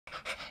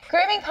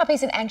Grooming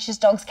puppies and anxious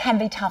dogs can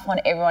be tough on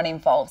everyone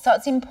involved, so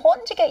it's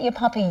important to get your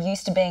puppy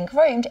used to being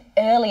groomed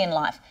early in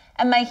life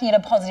and making it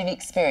a positive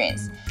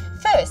experience.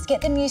 First, get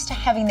them used to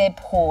having their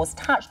paws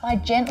touched by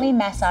gently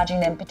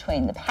massaging them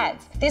between the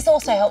pads. This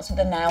also helps with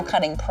the nail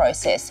cutting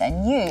process,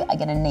 and you are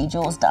going to need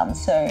yours done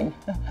soon.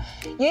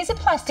 Use a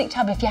plastic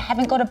tub if you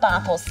haven't got a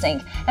bath or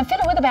sink and fill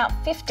it with about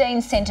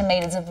 15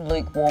 centimetres of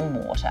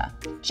lukewarm water.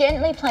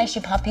 Gently place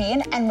your puppy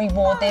in and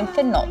reward them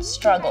for not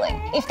struggling.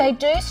 If they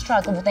do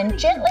struggle, then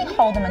gently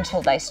hold them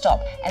until they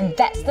stop, and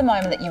that's the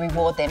moment that you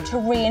reward them to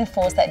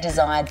reinforce that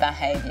desired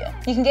behaviour.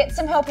 You can get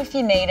some help if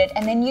you need it,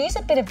 and then use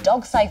a bit of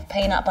dog-safe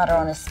peanut butter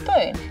on a spoon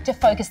to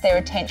focus their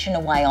attention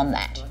away on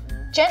that.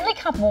 Gently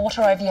cup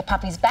water over your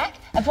puppy's back,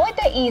 avoid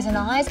their ears and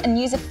eyes, and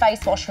use a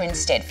face washer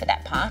instead for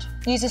that part.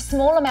 Use a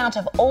small amount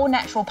of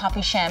all-natural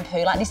puppy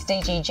shampoo like this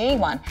DGG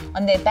one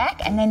on their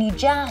back, and then you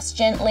just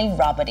gently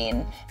rub it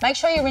in. Make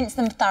sure you rinse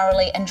them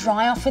thoroughly and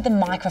dry off with a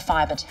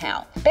microfiber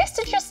towel. Best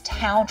to just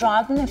towel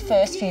dry them the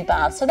first few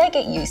baths so they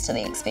get used to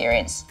the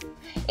experience.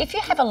 If you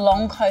have a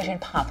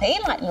long-coated puppy,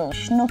 like little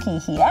Snooky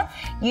here,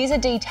 use a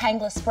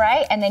detangler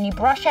spray and then you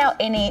brush out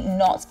any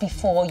knots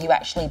before you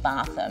actually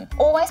bath them.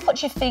 Always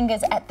put your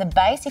fingers at the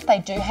base if they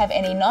do have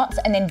any knots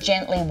and then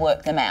gently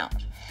work them out.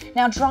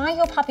 Now, drying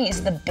your puppy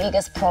is the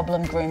biggest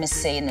problem groomers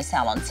see in the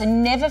salon, so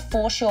never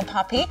force your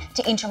puppy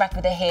to interact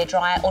with a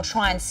hairdryer or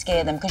try and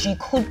scare them, because you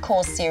could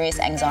cause serious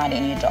anxiety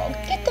in your dog.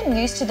 Get them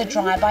used to the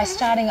dryer by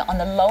starting it on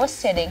the lowest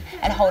setting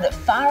and hold it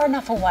far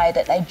enough away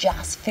that they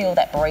just feel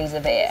that breeze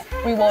of air.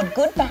 Reward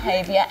good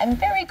behaviour and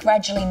very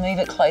gradually move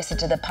it closer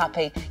to the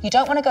puppy. You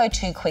don't want to go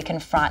too quick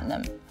and frighten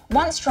them.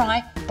 Once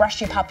dry,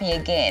 brush your puppy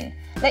again.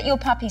 Let your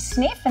puppy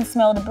sniff and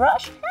smell the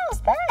brush.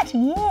 How's that?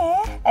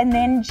 Yeah. And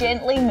then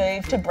gently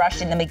move to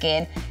brushing them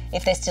again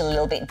if they're still a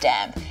little bit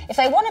damp. If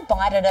they want to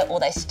bite at it or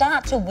they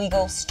start to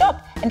wiggle,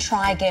 stop and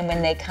try again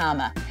when they're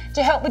calmer.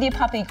 To help with your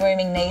puppy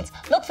grooming needs,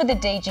 look for the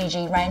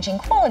DGG range in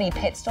quality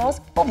pet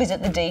stores or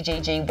visit the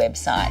DGG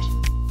website.